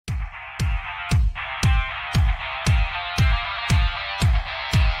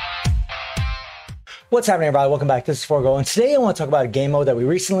What's happening, everybody? Welcome back. This is Forgo, and today I want to talk about a game mode that we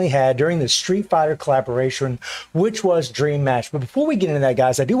recently had during the Street Fighter collaboration, which was Dream Match. But before we get into that,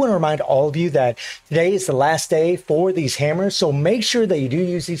 guys, I do want to remind all of you that today is the last day for these hammers, so make sure that you do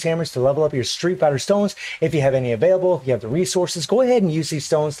use these hammers to level up your Street Fighter stones. If you have any available, if you have the resources, go ahead and use these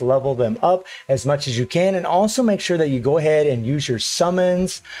stones to level them up as much as you can, and also make sure that you go ahead and use your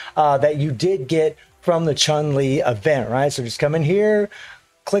summons that you did get from the Chun-Li event, right? So just come in here,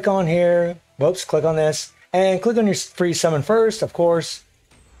 click on here, whoops, click on this, and click on your free summon first, of course.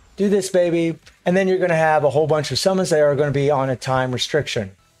 Do this, baby, and then you're going to have a whole bunch of summons that are going to be on a time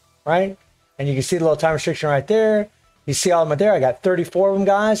restriction, right? And you can see the little time restriction right there. You see all of them there. I got 34 of them,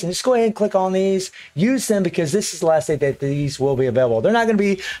 guys, and just go ahead and click on these. Use them because this is the last day that these will be available. They're not going to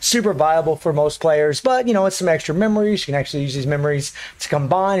be super viable for most players, but, you know, it's some extra memories. You can actually use these memories to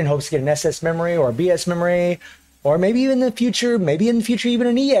combine in hopes to get an SS memory or a BS memory, or maybe even in the future, even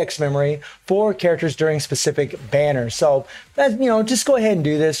an EX memory for characters during specific banners. So that, you know, just go ahead and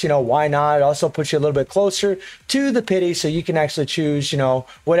do this. You know, why not? It also puts you a little bit closer to the pity, so you can actually choose, you know,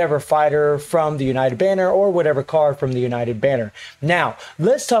 whatever fighter from the United banner or whatever card from the United banner. Now,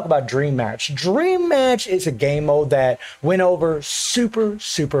 let's talk about Dream Match. Dream Match is a game mode that went over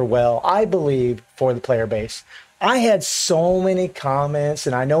super well, I believe, for the player base. I had so many comments,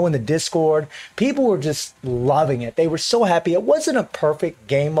 and I know in the Discord, people were just loving it. They were so happy. It wasn't a perfect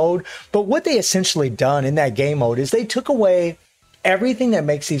game mode, but what they essentially done in that game mode is they took away everything that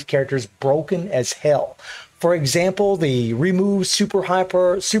makes these characters broken as hell. For example, the remove super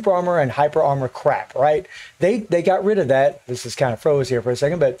armor and hyper armor crap, right? They got rid of that. This is kind of froze here for a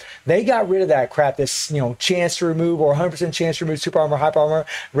second, but they got rid of that crap. This, you know, chance to remove or 100% chance to remove super armor, hyper armor.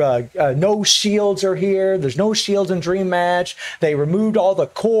 No shields are here. There's no shields in Dream Match. They removed all the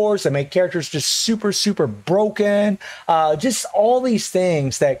cores that make characters just super broken. Just all these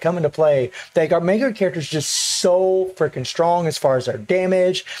things that come into play that make our characters just so freaking strong as far as their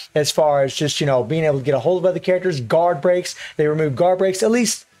damage, as far as just, you know, being able to get a hold of other characters. Guard breaks, they remove guard breaks, at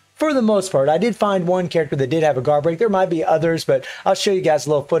least for the most part. I did find one character that did have a guard break. There might be others, but I'll show you guys a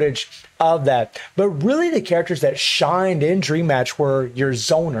little footage of that. But really the characters that shined in Dream Match were your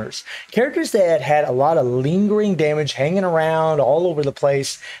zoners. Characters that had a lot of lingering damage hanging around all over the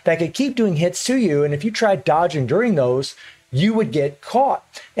place that could keep doing hits to you, and if you tried dodging during those, you would get caught.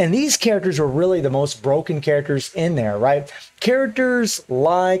 And these characters were really the most broken characters in there, right? Characters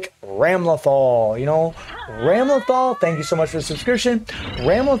like Ramlethal, you know, Ramlethal, thank you so much for the subscription.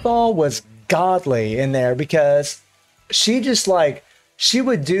 Ramlethal was godly in there because she just she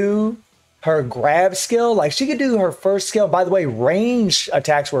would do her grab skill, like she could do her first skill. By the way, range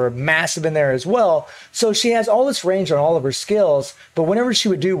attacks were massive in there as well. So she has all this range on all of her skills, but whenever she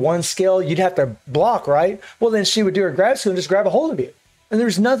would do one skill, you'd have to block, right? Well, then she would do her grab skill and just grab a hold of you. And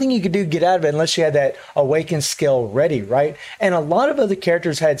there's nothing you could do to get out of it unless you had that awakened skill ready, right? And a lot of other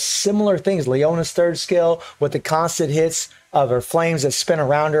characters had similar things. Leona's third skill with the constant hits of her flames that spin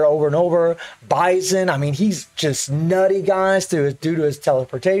around her over and over. Bison, I mean, he's just nutty, guys, due to his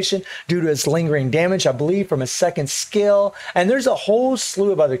teleportation, due to his lingering damage, I believe, from his second skill. And there's a whole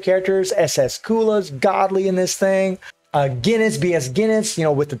slew of other characters. SS Kula's godly in this thing. Guinness, BS Guinness, you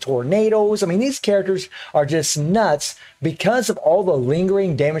know, with the tornadoes. I mean, these characters are just nuts because of all the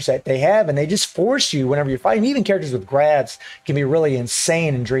lingering damage that they have, and they just force you whenever you're fighting. Even characters with grabs can be really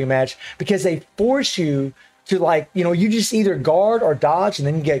insane in Dream Match because they force you to, like, you know, you just either guard or dodge and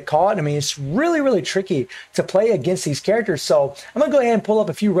then you get caught. I mean, it's really tricky to play against these characters. So I'm gonna go ahead and pull up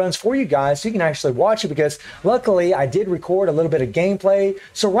a few runs for you guys so you can actually watch it, because luckily I did record a little bit of gameplay.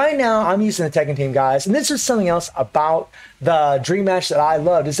 So right now I'm using the Tekken team, guys, and this is something else about the Dream Match that I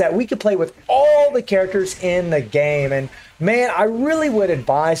loved, is that we could play with all the characters in the game. And man, I really would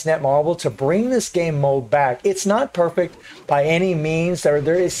advise Netmarble to bring this game mode back. It's not perfect by any means. There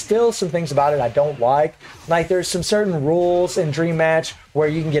is still some things about it I don't like. Like, there's some certain rules in Dream Match where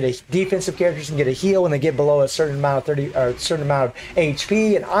you can get a defensive characters and get a heal when they get below a certain amount of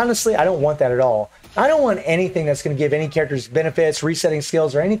HP. And honestly, I don't want that at all. I don't want anything that's going to give any characters benefits, resetting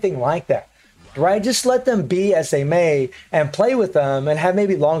skills, or anything like that. Right? Just let them be as they may and play with them and have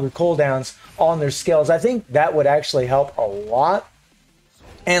maybe longer cooldowns on their skills. I think that would actually help a lot.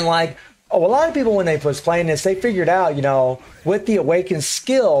 And like, a lot of people, when they was playing this, they figured out, you know, with the awakened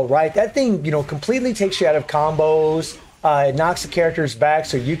skill, right, that thing, you know, completely takes you out of combos. It knocks the characters back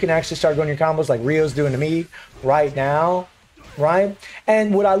so you can actually start going your combos like Rio's doing to me right now. Right?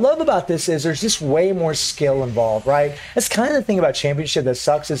 And what I love about this is there's just way more skill involved, right? That's kind of the thing about Championship that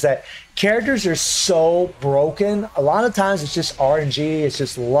sucks, is that characters are so broken. A lot of times it's just RNG, it's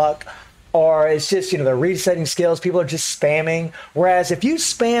just luck. or it's just, you know, they're resetting skills. People are just spamming. Whereas if you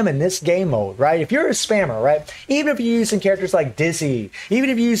spam in this game mode, right? If you're a spammer, right? Even if you're using characters like Dizzy, even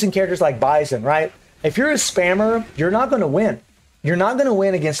if you're using characters like Bison, right? If you're a spammer, you're not going to win. You're not going to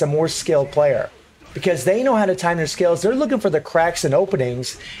win against a more skilled player because they know how to time their skills. They're looking for the cracks and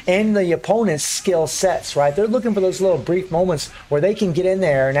openings in the opponent's skill sets, right? They're looking for those little brief moments where they can get in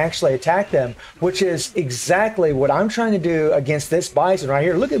there and actually attack them, which is exactly what I'm trying to do against this Bison right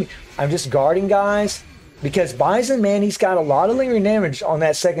here. Look at me. I'm just guarding guys because Bison, man, he's got a lot of lingering damage on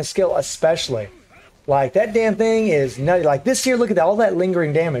that second skill, especially. Like, that damn thing is nutty. Like, this here, look at that, all that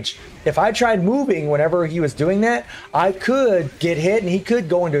lingering damage. If I tried moving whenever he was doing that, I could get hit and he could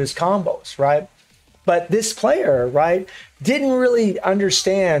go into his combos, right? But this player, right, didn't really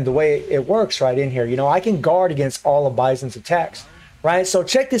understand the way it works right in here. You know, I can guard against all of Bison's attacks, right? So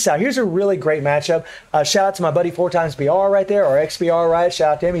check this out. Here's a really great matchup. Shout out to my buddy 4xBR right there, or XBR, right?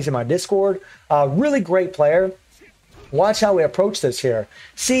 Shout out to him. He's in my Discord. Really great player. Watch how we approach this here.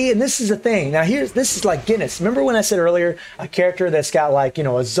 See, and this is the thing. Now, this is like Guinness. Remember when I said earlier, a character that's got like, you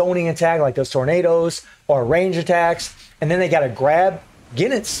know, a zoning attack like those tornadoes or range attacks, and then they got to grab?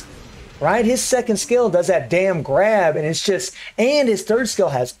 Guinness, right? His second skill does that damn grab, and it's just, and his third skill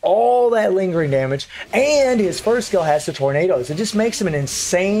has all that lingering damage, and his first skill has the tornadoes. It just makes him an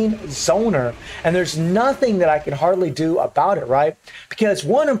insane zoner, and there's nothing that I can hardly do about it, right? Because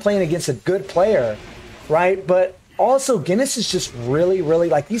one, I'm playing against a good player, right? But also, Guinness is just really, really,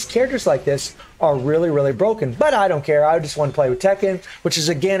 like, these characters like this are really, really broken. But I don't care. I just want to play with Tekken, which is,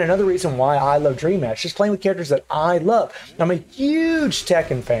 again, another reason why I love Dream Match. Just playing with characters that I love. I'm a huge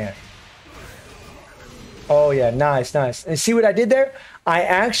Tekken fan. Oh, yeah. Nice, nice. And see what I did there? I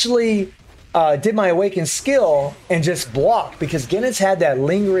actually did my Awakened skill and just blocked because Guinness had that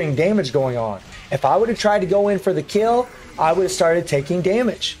lingering damage going on. If I would have tried to go in for the kill, I would have started taking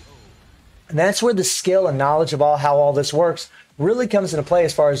damage. And that's where the skill and knowledge of how all this works really comes into play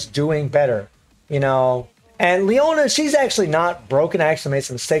as far as doing better, you know. And Leona, she's actually not broken. I actually made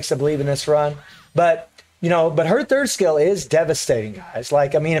some mistakes, I believe, in this run. But, you know, but her third skill is devastating, guys.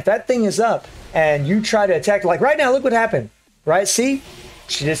 Like, I mean, if that thing is up and you try to attack, like right now, look what happened, right? See,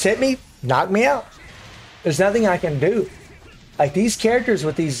 she just hit me, knocked me out. There's nothing I can do. Like, these characters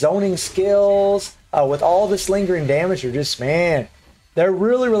with these zoning skills, with all this lingering damage, are just, man, they're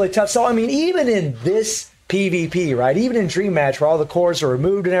really, really tough. So, I mean, even in this PvP, right, even in Dream Match where all the cores are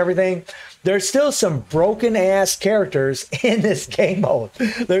removed and everything, there's still some broken-ass characters in this game mode.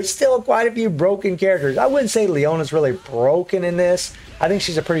 There's still quite a few broken characters. I wouldn't say Leona's really broken in this. I think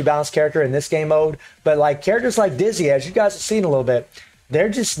she's a pretty balanced character in this game mode. But, like, characters like Dizzy, as you guys have seen a little bit, they're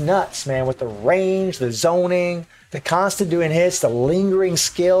just nuts, man, with the range, the zoning, the constant doing hits, the lingering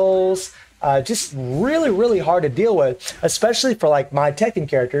skills. Just really, really hard to deal with, especially for like my Tekken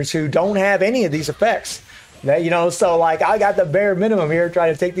characters who don't have any of these effects. You know, so like I got the bare minimum here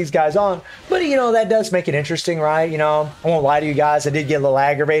trying to take these guys on. But, you know, that does make it interesting, right? You know, I won't lie to you guys. I did get a little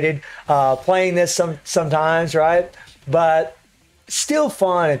aggravated playing this sometimes, right? But still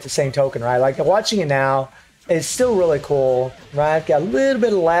fun at the same token, right? Like watching it now, it's still really cool, right? Got a little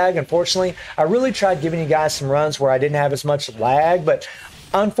bit of lag, unfortunately. I really tried giving you guys some runs where I didn't have as much lag, but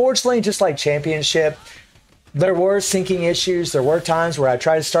unfortunately, just like Championship, there were syncing issues. There were times where I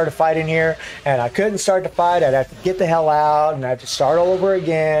tried to start a fight in here and I couldn't start the fight. I'd have to get the hell out and I'd have to start all over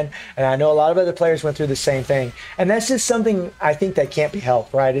again. And I know a lot of other players went through the same thing. And that's just something I think that can't be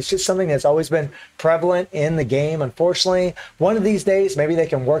helped, right? It's just something that's always been prevalent in the game, unfortunately. One of these days, maybe they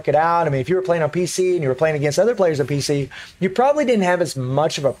can work it out. I mean, if you were playing on PC and you were playing against other players on PC, you probably didn't have as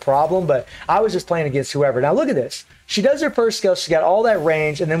much of a problem, but I was just playing against whoever. Now, look at this. She does her first skill. She got all that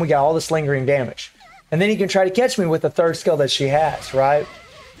range, and then we got all this lingering damage. And then you can try to catch me with the third skill that she has, right?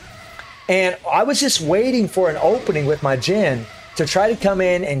 And I was just waiting for an opening with my Jin to try to come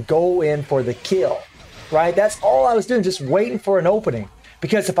in and go in for the kill, right? That's all I was doing, just waiting for an opening.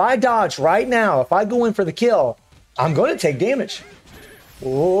 Because if I dodge right now, if I go in for the kill, I'm going to take damage.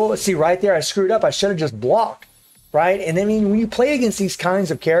 Oh, see right there, I screwed up. I should have just blocked, right? And I mean, when you play against these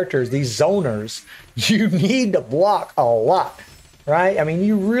kinds of characters, these zoners, you need to block a lot. Right? I mean,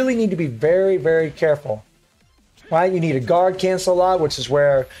 you really need to be very, very careful. Right? You need a guard cancel a lot, which is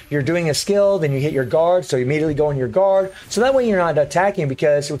where you're doing a skill, then you hit your guard, so you immediately go in your guard. So that way you're not attacking,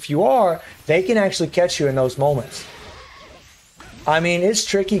 because if you are, they can actually catch you in those moments. I mean, it's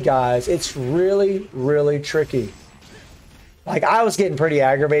tricky, guys. It's really, really tricky. Like, I was getting pretty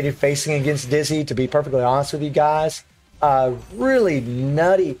aggravated facing against Dizzy, to be perfectly honest with you guys. Really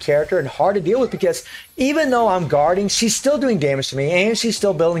nutty character and hard to deal with, because even though I'm guarding, she's still doing damage to me and she's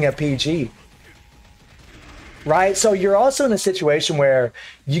still building up PG. right? So you're also in a situation where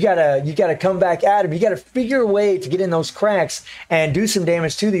you gotta come back at him. You gotta figure a way to get in those cracks and do some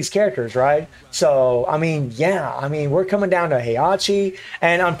damage to these characters, right? So I mean, yeah, I mean we're coming down to Heihachi,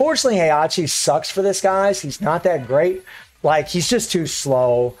 and unfortunately Heihachi sucks for this, guys. He's not that great. Like he's just too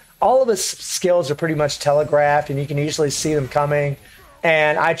slow. All of his skills are pretty much telegraphed, and you can easily see them coming.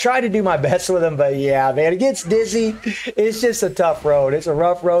 And I try to do my best with him, but yeah, man, it gets dizzy. It's just a tough road. It's a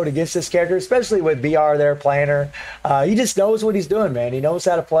rough road against this character, especially with BR there playing her. He just knows what he's doing, man. He knows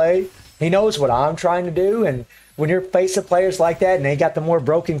how to play. He knows what I'm trying to do. And when you're facing players like that and they got the more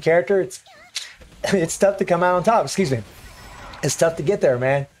broken character, it's tough to come out on top. Excuse me. It's tough to get there,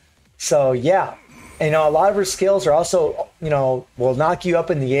 man. So, yeah. And, you know, a lot of her skills are also, you know, will knock you up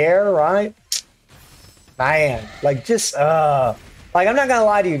in the air, right? Man, like just, like, I'm not going to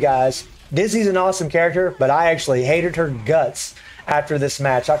lie to you guys. Dizzy's an awesome character, but I actually hated her guts after this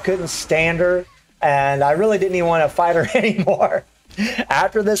match. I couldn't stand her, and I really didn't even want to fight her anymore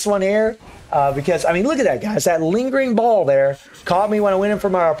after this one here. Because, I mean, look at that, guys. That lingering ball there caught me when I went in for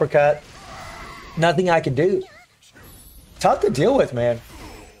my uppercut. Nothing I could do. Tough to deal with, man.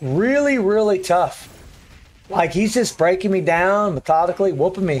 Really, really tough. Like, he's just breaking me down methodically,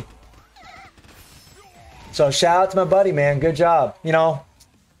 whooping me. So shout out to my buddy, man. Good job. You know,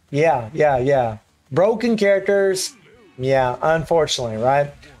 yeah. Broken characters, yeah, unfortunately,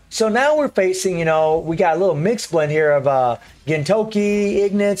 right? So now we're facing, you know, we got a little mixed blend here of Gintoki,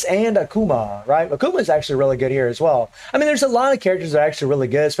 Ignatz, and Akuma, right? Akuma is actually really good here as well. I mean, there's a lot of characters that are actually really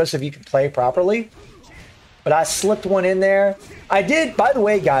good, especially if you can play properly. But I slipped one in there. I did, by the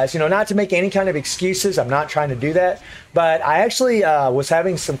way, guys, you know, not to make any kind of excuses. I'm not trying to do that. But I actually was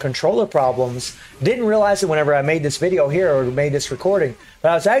having some controller problems. Didn't realize it whenever I made this video here or made this recording. But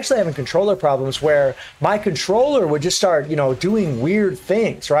I was actually having controller problems where my controller would just start, you know, doing weird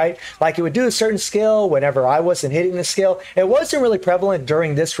things, right? Like it would do a certain skill whenever I wasn't hitting the skill. It wasn't really prevalent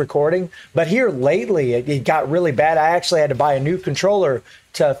during this recording. But here lately, it got really bad. I actually had to buy a new controller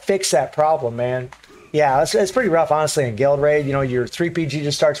to fix that problem, man. Yeah, it's pretty rough, honestly, in Guild Raid. You know, your 3PG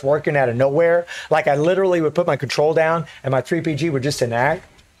just starts working out of nowhere. Like, I literally would put my control down, and my 3PG would just enact.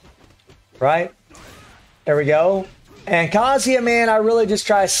 Right? There we go. And Kazuya, man, I really just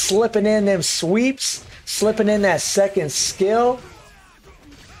try slipping in them sweeps, slipping in that second skill.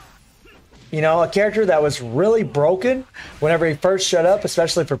 You know, a character that was really broken whenever he first showed up,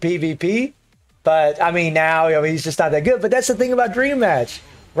 especially for PvP. But, I mean, now, you know, he's just not that good. But that's the thing about Dream Match,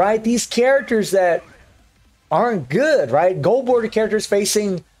 right? These characters that aren't good, right? Gold border characters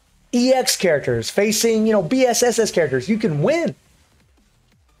facing EX characters, facing, you know, BSSS characters. You can win.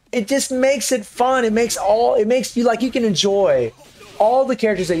 It just makes it fun. It makes you like, you can enjoy all the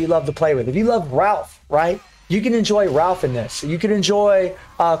characters that you love to play with. If you love Ralph, right? You can enjoy Ralph in this. You can enjoy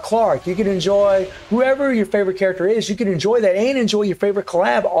Clark. You can enjoy whoever your favorite character is. You can enjoy that and enjoy your favorite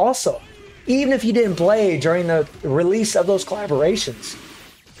collab also, even if you didn't play during the release of those collaborations.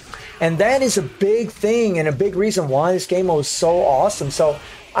 And that is a big thing and a big reason why this game was so awesome. So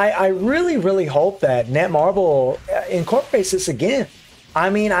I really, really hope that Netmarble incorporates this again. I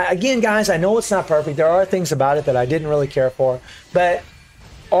mean, again, guys, I know it's not perfect. There are things about it that I didn't really care for. But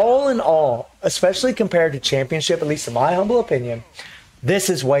all in all, especially compared to Championship, at least in my humble opinion, this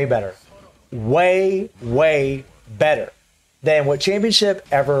is way better. Way, way better than what Championship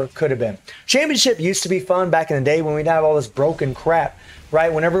ever could have been. Championship used to be fun back in the day when we didn't have all this broken crap.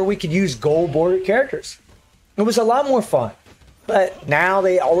 Right, whenever we could use gold border characters, it was a lot more fun. But now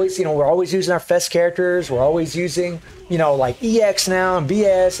they always, you know, we're always using our Fest characters. We're always using, you know, like EX now and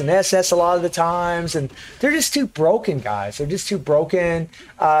BS and SS a lot of the times, and they're just too broken, guys. They're just too broken.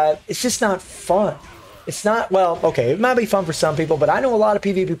 It's just not fun. It's not, well, okay, it might be fun for some people, but I know a lot of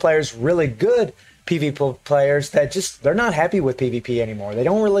PvP players, really good PvP players, that just, they're not happy with PvP anymore. They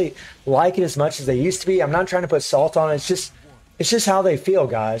don't really like it as much as they used to be. I'm not trying to put salt on it. It's just how they feel,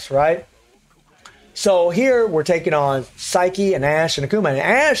 guys, right? So here we're taking on Psyche and Ash and Akuma. And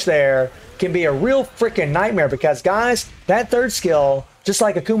Ash there can be a real freaking nightmare because, guys, that third skill, just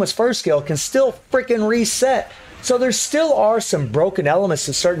like Akuma's first skill, can still freaking reset. So there still are some broken elements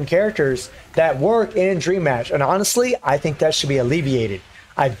to certain characters that work in Dream Match. And honestly, I think that should be alleviated.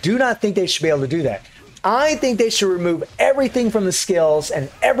 I do not think they should be able to do that. I think they should remove everything from the skills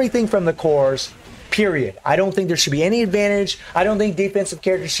and everything from the cores. Period. I don't think there should be any advantage. I don't think defensive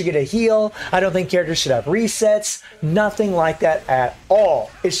characters should get a heal. I don't think characters should have resets. Nothing like that at all.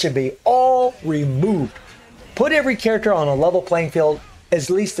 It should be all removed. Put every character on a level playing field at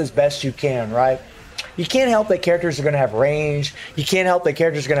least as best you can, right? You can't help that characters are going to have range. You can't help that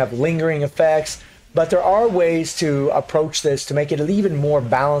characters are going to have lingering effects. But there are ways to approach this to make it even more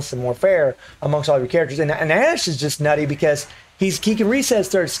balanced and more fair amongst all your characters. And Ashe is just nutty because he can reset his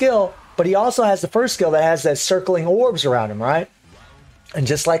third skill, but he also has the first skill that has that circling orbs around him, right? And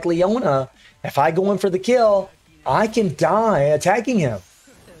just like Leona, if I go in for the kill, I can die attacking him.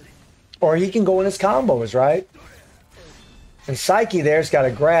 Or he can go in his combos, right? And Psyche there's got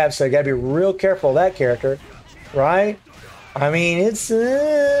to grab, so you got to be real careful of that character, right? I mean, it's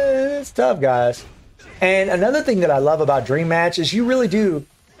tough, guys. And another thing that I love about Dream Match is you really do,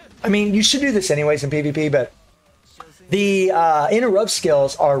 I mean, you should do this anyways in PvP, but the interrupt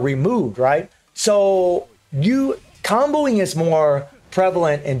skills are removed, right? So comboing is more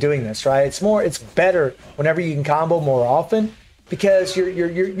prevalent in doing this, right? It's better whenever you can combo more often because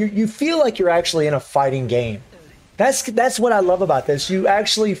you feel like you're actually in a fighting game. That's what I love about this. You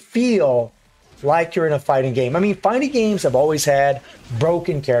actually feel like you're in a fighting game. I mean, fighting games have always had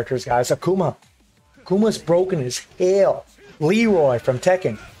broken characters, guys. Akuma's broken as hell. Leroy from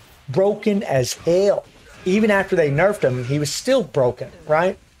Tekken, broken as hell. Even after they nerfed him, he was still broken,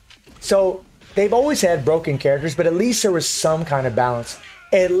 right? So they've always had broken characters, but at least there was some kind of balance.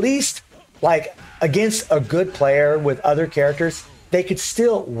 At least, like, against a good player with other characters, they could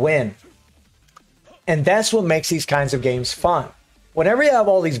still win. And that's what makes these kinds of games fun. Whenever you have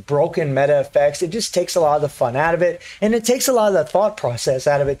all these broken meta effects, it just takes a lot of the fun out of it, and it takes a lot of the thought process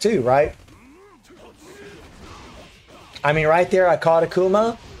out of it too, right? I mean, right there, I caught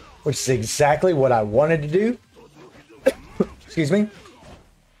Akuma, which is exactly what I wanted to do. Excuse me.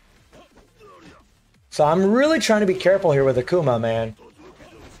 So I'm really trying to be careful here with Akuma, man.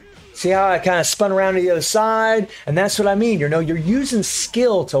 See how I kind of spun around to the other side? And that's what I mean. You know, you're using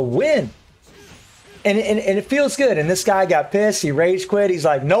skill to win. And it feels good. And this guy got pissed. He rage quit. He's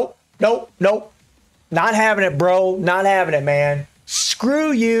like, nope, nope, nope. Not having it, bro. Not having it, man.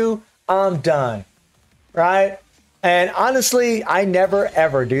 Screw you. I'm done. Right? And honestly, I never,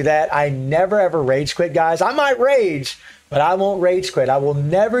 ever do that. I never, ever rage quit, guys. I might rage, but I won't rage quit. I will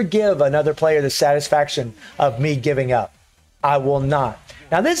never give another player the satisfaction of me giving up. I will not.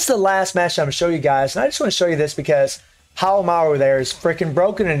 Now, this is the last match I'm going to show you guys. And I just want to show you this because Haohmaru there is freaking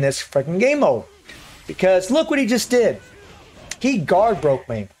broken in this freaking game mode. Because look what he just did. He guard broke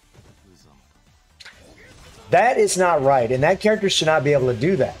me. That is not right. And that character should not be able to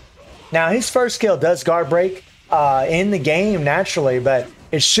do that. Now, his first skill does guard break in the game naturally, but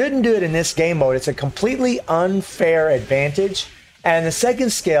it shouldn't do it in this game mode. It's a completely unfair advantage. And the second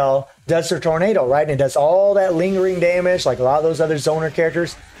skill does the tornado, right? And it does all that lingering damage like a lot of those other zoner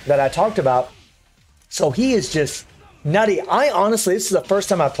characters that I talked about. So he is just nutty. I honestly, this is the first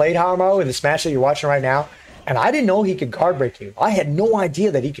time I played Haohmaru in this match that you're watching right now, and I didn't know he could guard break you. I had no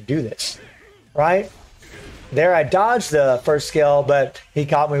idea that he could do this, right? There I dodged the first skill, but he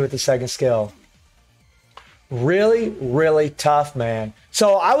caught me with the second skill. Really, really tough, man.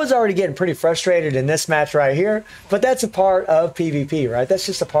 So I was already getting pretty frustrated in this match right here, but that's a part of PvP, right? That's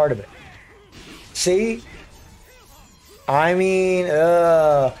just a part of it. See? I mean,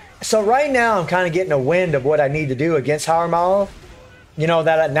 so right now I'm kind of getting a wind of what I need to do against Haohmaru. You know,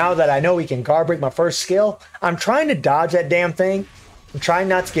 now that I know he can guard break my first skill, I'm trying to dodge that damn thing. I'm trying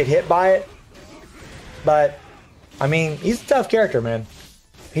not to get hit by it. But, I mean, he's a tough character, man.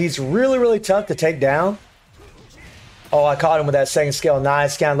 He's really, really tough to take down. Oh, I caught him with that second skill.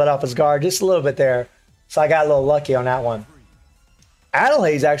 Nice. Kind of let off his guard just a little bit there. So I got a little lucky on that one.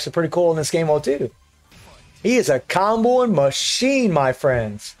 Adelhaide's actually pretty cool in this game mode, too. He is a comboing machine, my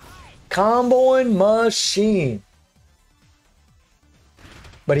friends. Comboing machine.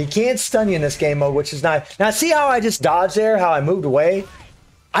 But he can't stun you in this game mode, which is nice. Now, see how I just dodged there? How I moved away?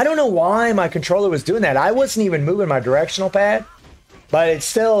 I don't know why my controller was doing that. I wasn't even moving my directional pad. But it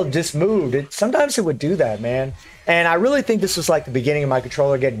still just moved. Sometimes it would do that, man. And I really think this was like the beginning of my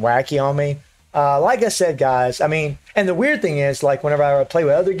controller getting wacky on me. Like I said, guys, I mean, and the weird thing is, like, whenever I play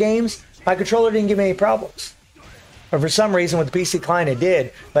with other games, my controller didn't give me any problems. But for some reason, with the PC client, it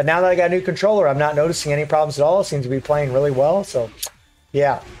did. But now that I got a new controller, I'm not noticing any problems at all. It seems to be playing really well. So,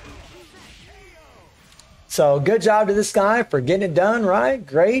 yeah. So, good job to this guy for getting it done, right?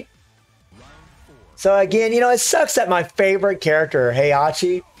 Great. So, again, you know, it sucks that my favorite character,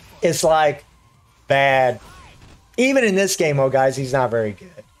 Heihachi, is, like, bad. Even in this game mode, guys, he's not very good.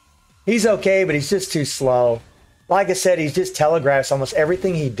 He's okay, but he's just too slow. Like I said, he just telegraphs almost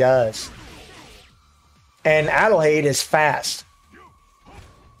everything he does. And Adelhaide is fast.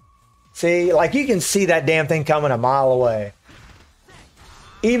 See, like you can see that damn thing coming a mile away.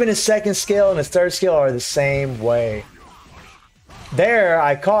 Even his second skill and his third skill are the same way. There,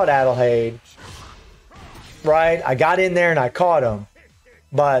 I caught Adelhaide. Right? I got in there and I caught him.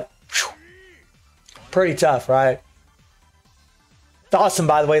 But Pretty tough, right? It's awesome,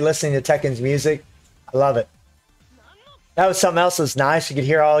 by the way, listening to Tekken's music. I love it. That was something else that was nice. You could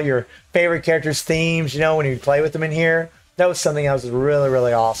hear all your favorite characters' themes, you know, when you play with them in here. That was something that was really,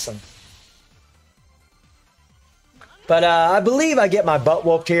 really awesome. But I believe I get my butt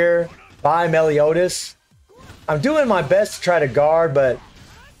whooped here by Meliodas. I'm doing my best to try to guard, but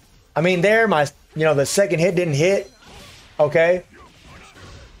I mean, there, the second hit didn't hit. Okay.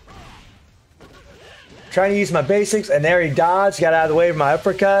 Trying to use my basics, and there he dodged, got out of the way of my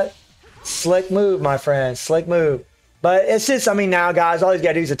uppercut. Slick move, my friend, slick move. But it's just, I mean, now, guys, all he's got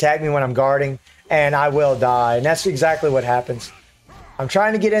to do is attack me when I'm guarding, and I will die. And that's exactly what happens. I'm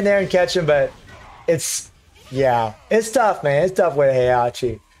trying to get in there and catch him, but it's tough, man. It's tough with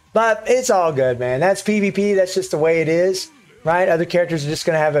Heihachi. But it's all good, man. That's PvP. That's just the way it is, right? Other characters are just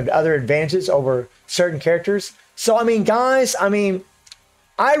going to have other advantages over certain characters. So, I mean, guys,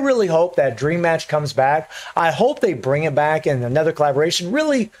 I really hope that Dream Match comes back. I hope they bring it back in another collaboration.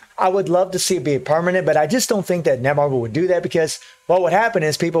 Really, I would love to see it be permanent, but I just don't think that Netmarble would do that, because what would happen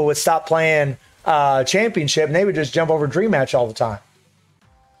is people would stop playing Championship and they would just jump over Dream Match all the time.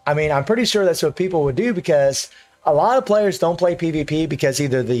 I mean, I'm pretty sure that's what people would do, because a lot of players don't play PvP because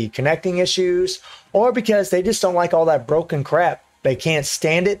either the connecting issues or because they just don't like all that broken crap. They can't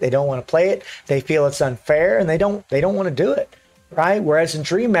stand it. They don't want to play it. They feel it's unfair, and they don't want to do it. Right? Whereas in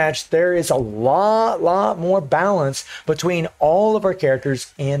Dream Match, there is a lot more balance between all of our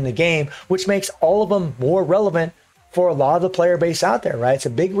characters in the game, which makes all of them more relevant for a lot of the player base out there, right? It's a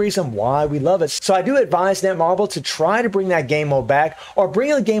big reason why we love it. So I do advise Netmarble to try to bring that game mode back, or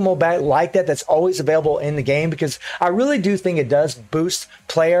bring a game mode back like that that's always available in the game, because I really do think it does boost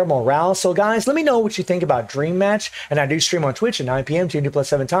player morale. So guys, let me know what you think about Dream Match. And I do stream on Twitch at 9 p.m.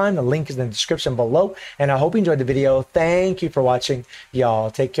 TNT+7 time. The link is in the description below. And I hope you enjoyed the video. Thank you for watching. Y'all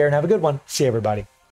take care and have a good one. See you, everybody.